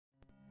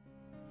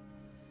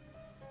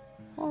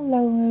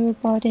Hello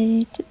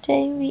everybody,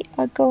 today we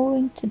are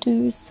going to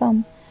do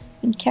some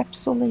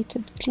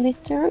encapsulated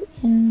glitter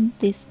in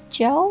this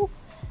gel,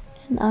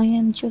 and I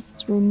am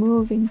just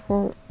removing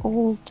her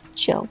old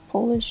gel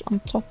polish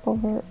on top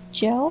of her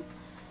gel,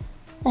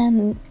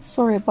 and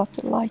sorry about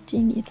the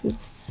lighting, it will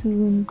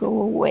soon go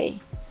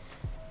away.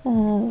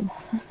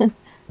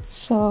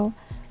 So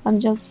I'm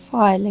just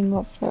filing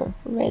off her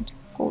red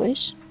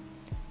polish,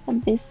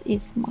 and this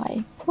is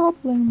my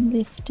problem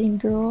lifting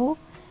girl.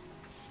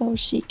 So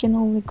she can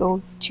only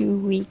go 2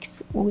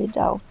 weeks with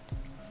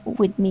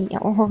me,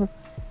 or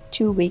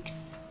 2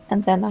 weeks,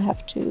 and then I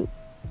have to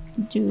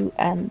do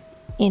an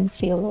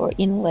infill or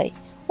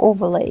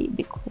overlay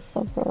because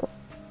of her.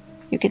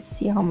 You can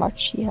see how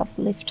much she has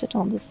lifted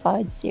on the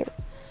sides here.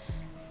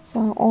 So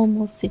I'm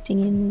almost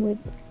sitting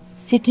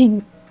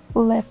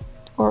left,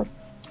 or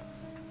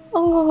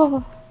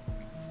oh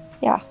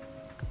yeah.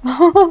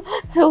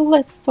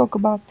 Let's talk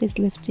about this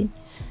lifting.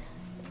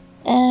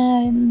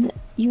 And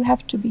you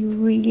have to be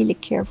really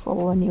careful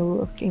when you're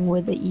working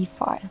with the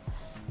e-file,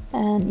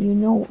 and you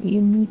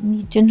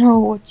need to know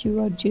what you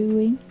are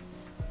doing,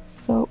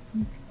 so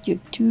you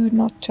do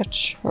not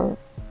touch her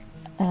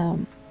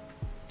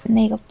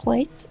nail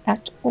plate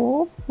at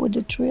all with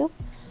the drill.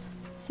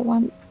 So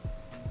I'm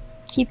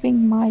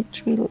keeping my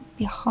drill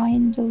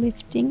behind the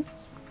lifting,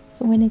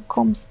 so when it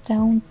comes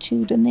down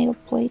to the nail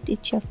plate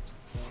it just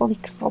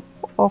flicks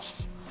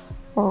off,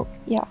 or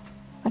yeah,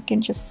 I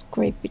can just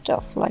scrape it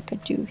off like I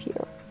do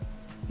here,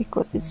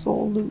 because it's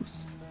all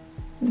loose.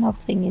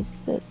 Nothing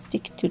is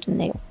stuck to the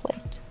nail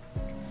plate.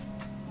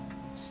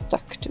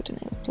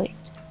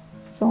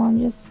 So I'm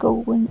just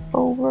going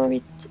over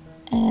it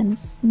and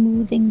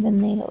smoothing the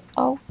nail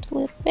out a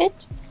little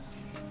bit.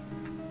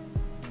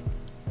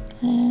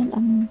 And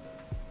I'm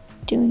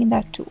doing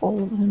that to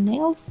all of her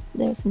nails.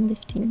 There's some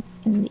lifting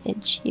in the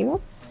edge here.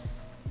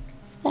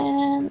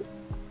 And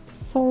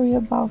sorry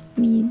about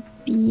me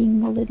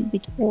being a little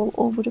bit all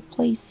over the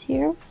place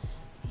here.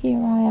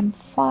 Here I am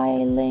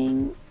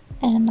filing,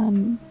 and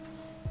I'm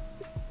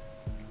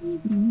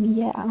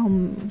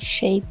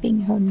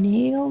shaping her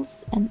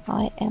nails, and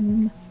I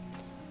am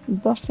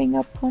buffing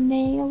up her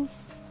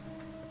nails,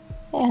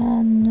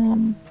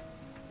 and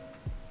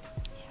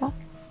yeah,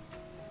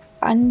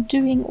 I'm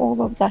doing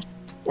all of that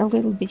a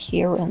little bit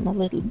here and a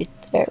little bit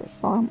there,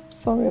 so I'm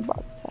sorry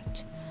about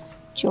that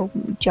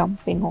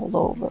jumping all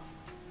over.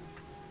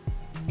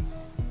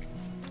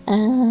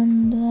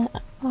 And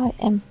I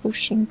am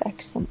pushing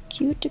back some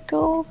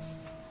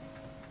cuticles,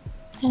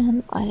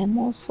 and I am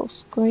also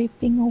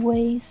scraping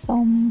away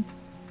some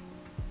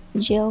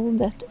gel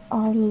that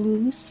are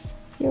loose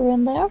here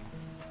and there,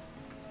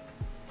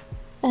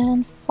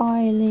 and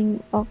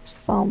filing off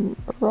some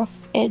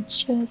rough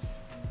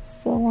edges,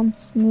 so I'm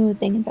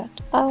smoothing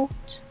that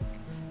out.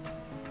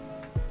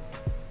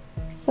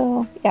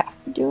 So yeah,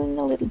 doing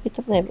a little bit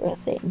of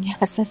everything,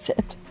 as I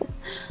said.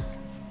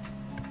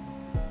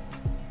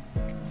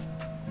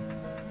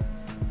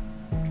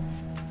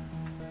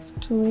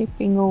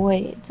 Scraping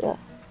away the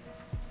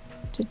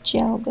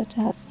gel that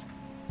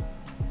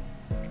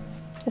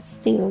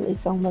still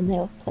is on the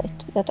nail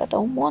plate that I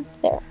don't want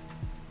there,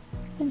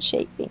 and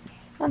shaping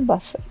and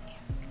buffing.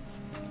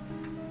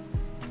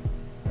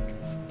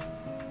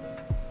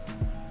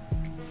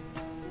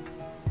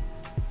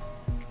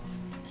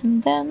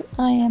 And then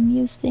I am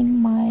using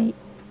my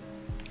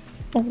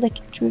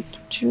electric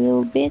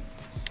drill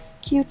bit,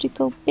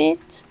 cuticle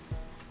bit.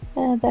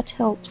 That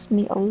helps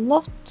me a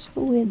lot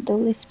with the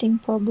lifting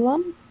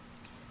problem.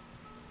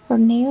 Her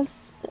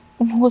nails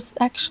was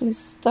actually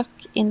stuck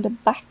in the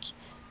back,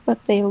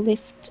 but they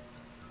lift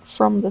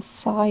from the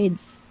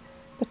sides,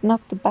 but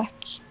not the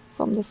back,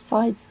 from the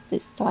sides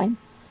this time.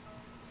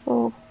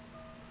 So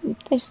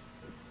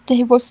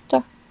they were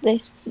stuck,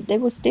 they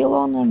were still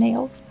on her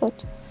nails,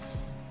 but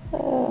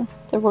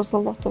there was a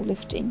lot of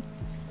lifting.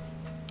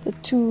 The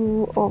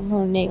two of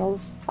her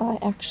nails, I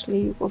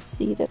actually will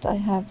see that I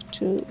have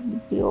to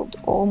build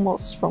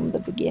almost from the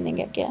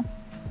beginning again.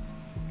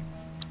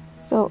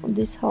 So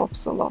this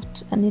helps a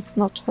lot, and it's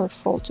not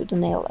hurtful to the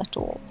nail at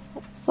all.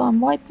 So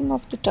I'm wiping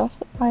off the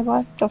dust. I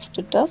wiped off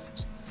the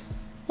dust,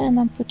 and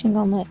I'm putting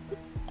on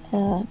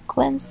a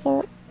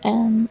cleanser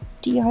and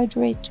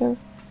dehydrator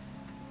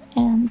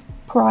and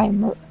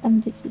primer. And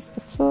this is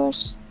the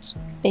first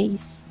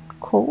base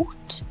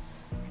coat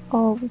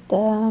of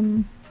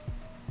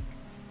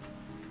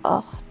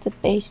the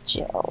base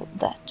gel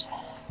that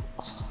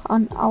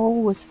I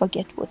always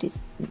forget what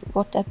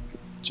that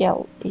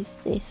gel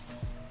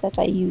is that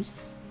I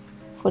use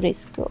for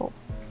this girl.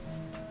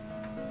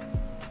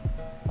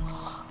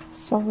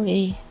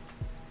 Sorry,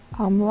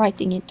 I'm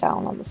writing it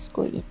down on the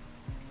screen.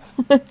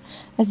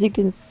 As you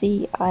can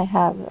see, I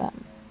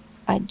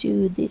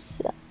do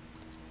this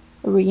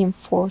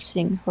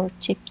reinforcing her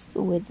tips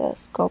with a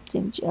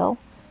sculpting gel,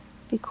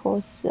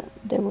 because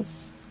there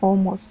was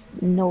almost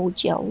no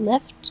gel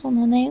left on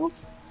the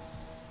nails.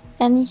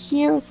 And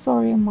here,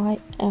 sorry, my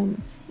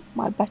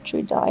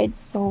battery died,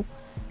 so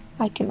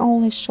I can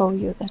only show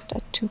you that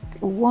I took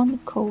one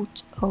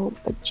coat of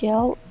a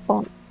gel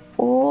on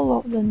all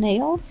of the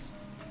nails.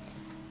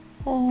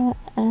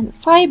 And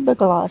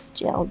fiberglass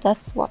gel,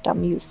 that's what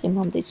I'm using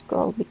on this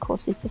girl,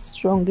 because it's a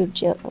stronger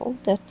gel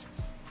that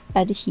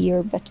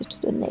adhere better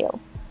to the nail.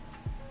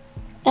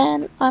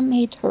 And I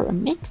made her a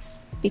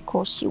mix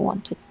because she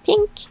wanted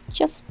pink,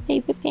 just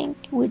baby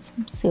pink with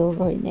some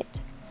silver in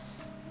it.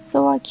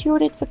 So I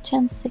cured it for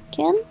 10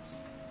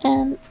 seconds,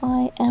 and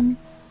I am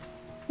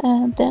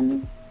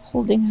then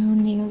holding her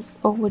nails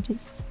over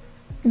this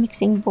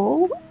mixing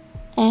bowl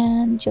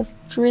and just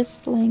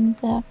drizzling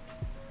the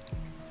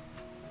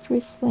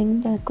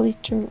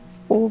glitter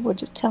over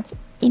the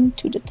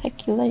into the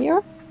tacky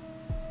layer,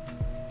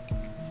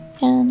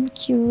 and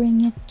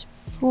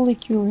fully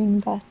curing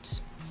that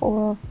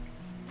for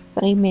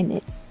 3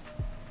 minutes.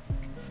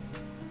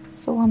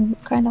 So I'm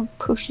kind of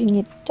pushing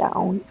it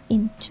down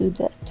into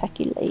the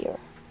tacky layer.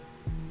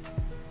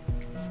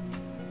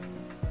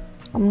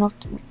 I'm not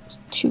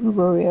too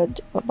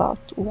worried about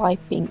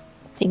wiping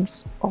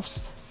things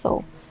off,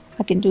 so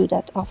I can do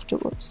that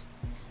afterwards.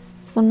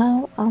 So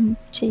now I'm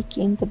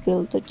taking the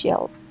builder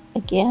gel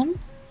again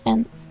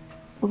and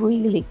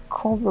really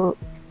cover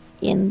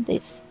in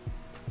this,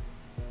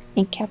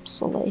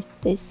 encapsulate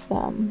this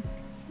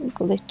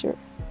glitter.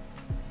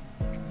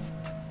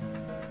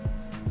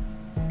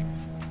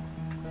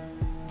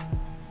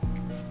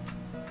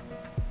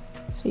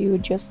 So you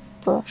just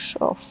brush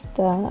off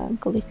the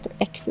glitter,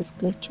 excess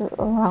glitter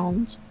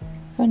around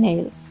her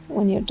nails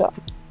when you're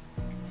done.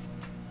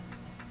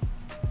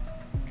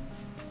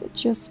 So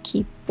just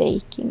keep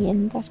baking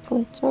in that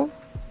glitter.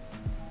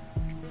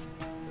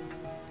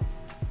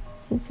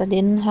 Since I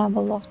didn't have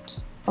a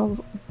lot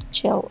of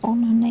gel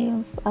on her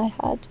nails, I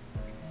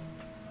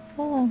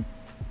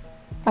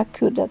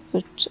could have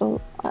put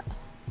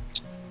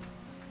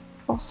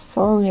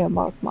sorry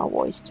about my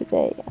voice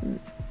today and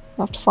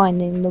not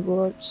finding the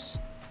words.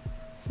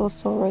 So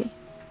sorry.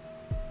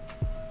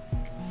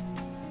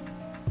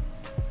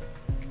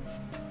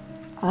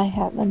 I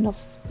have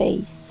enough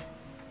space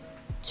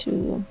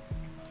to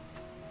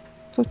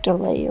put a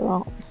layer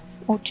on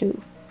or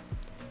two,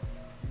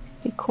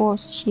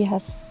 because she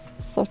has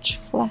such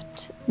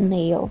flat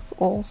nails.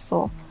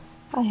 Also,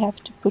 I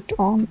have to put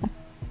on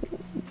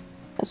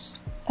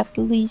at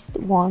least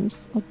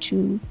once or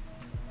two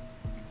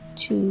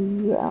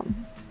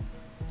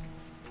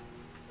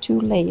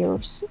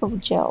layers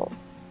of gel.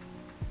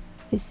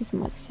 This is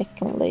my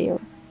second layer,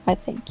 I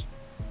think,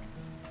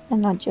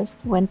 and I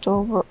just went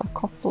over a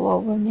couple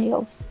of her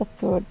nails a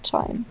third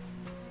time.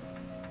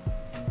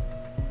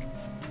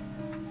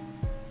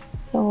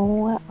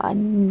 So I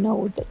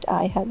know that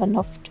I have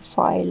enough to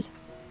file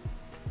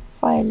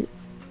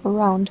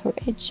around her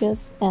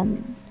edges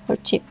and her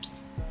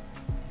tips,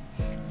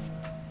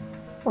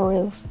 or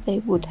else they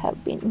would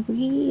have been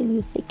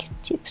really thick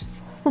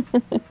tips.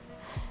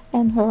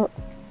 And her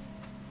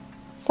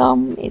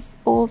thumb is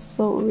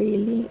also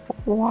really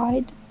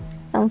wide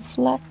and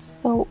flat,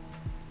 so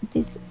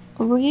this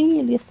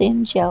really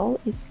thin gel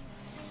is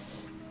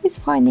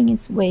finding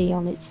its way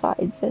on its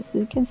sides, as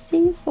you can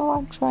see, so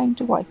I'm trying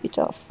to wipe it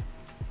off.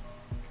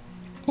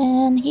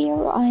 And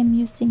here I'm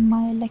using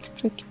my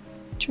electric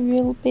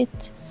drill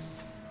bit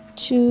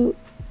to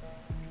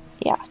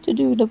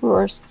do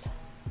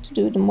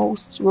the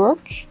most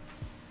work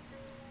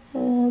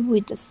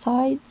with the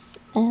sides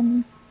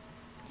and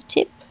the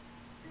tip,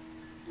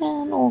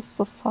 and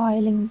also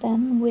filing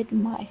then with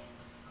my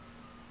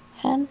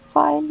hand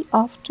file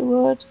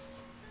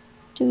afterwards,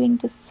 doing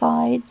the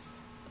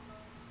sides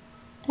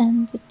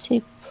and the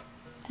tip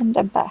and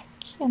the back,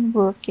 and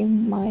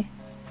working my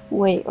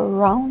way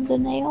around the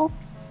nail.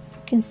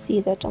 You can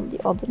see that on the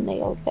other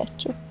nail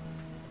better,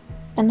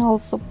 and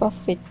also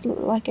buff it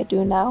like I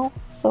do now,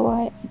 so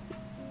I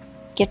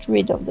get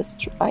rid of the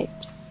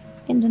stripes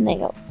in the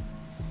nails.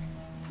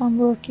 So I'm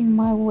working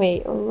my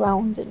way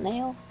around the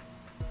nail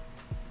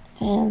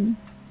and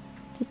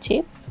the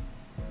tip.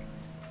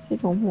 You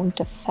don't want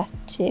a fat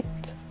tip.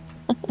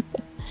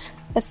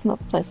 That's not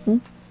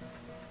pleasant.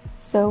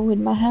 So with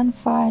my hand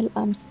file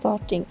I'm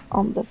starting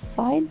on the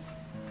sides,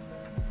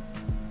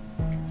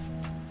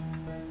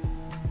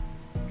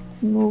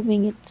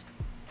 moving it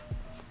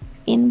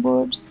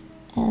inwards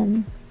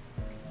and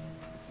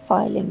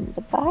filing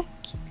the back,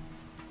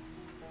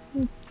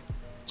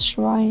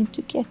 trying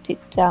to get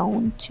it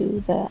down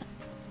to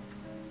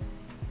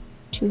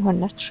her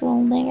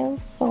natural nail,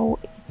 so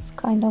it's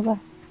kind of a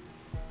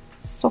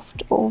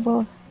soft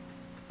oval.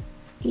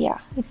 Yeah,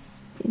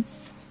 it's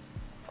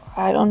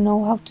I don't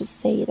know how to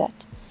say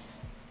that.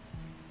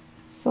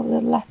 So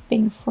the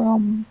lapping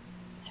from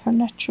her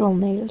natural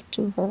nail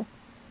to her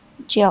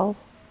gel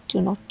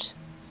do not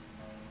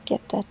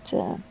get that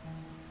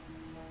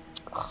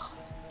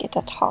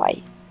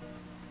high.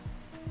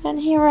 And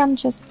here I'm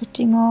just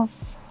putting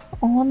off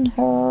on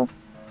her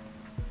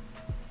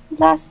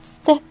last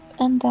step,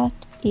 and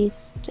that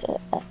is the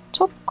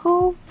top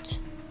coat.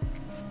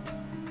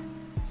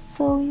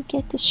 So you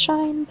get the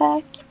shine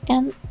back,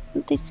 and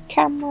this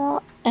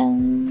camera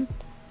and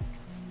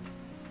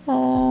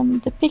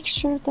the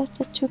picture that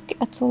I took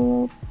at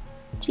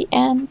the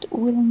end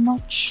will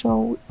not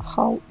show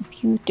how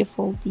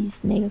beautiful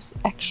these nails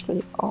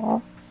actually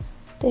are.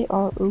 They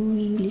are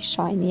really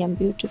shiny and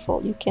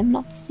beautiful. You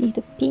cannot see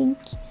the pink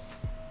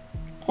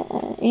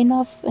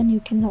enough, and you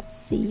cannot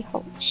see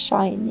how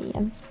shiny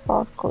and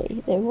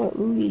sparkly they were.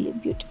 Really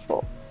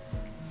beautiful.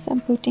 So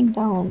I'm putting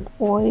down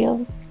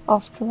oil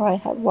after I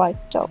have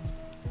wiped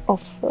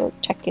off her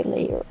tacky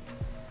layer.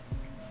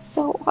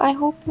 So I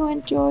hope you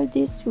enjoyed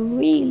this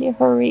really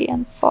hurry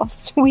and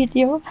fast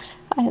video.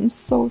 I am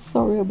so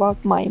sorry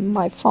about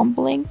my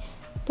fumbling,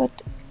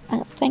 but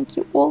thank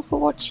you all for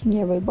watching,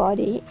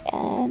 everybody,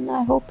 and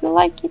I hope you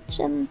like it,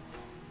 and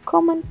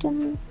comment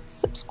and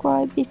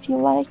subscribe if you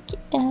like,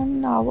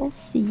 and I will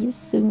see you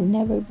soon,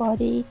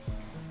 everybody.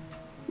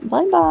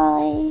 Bye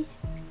bye.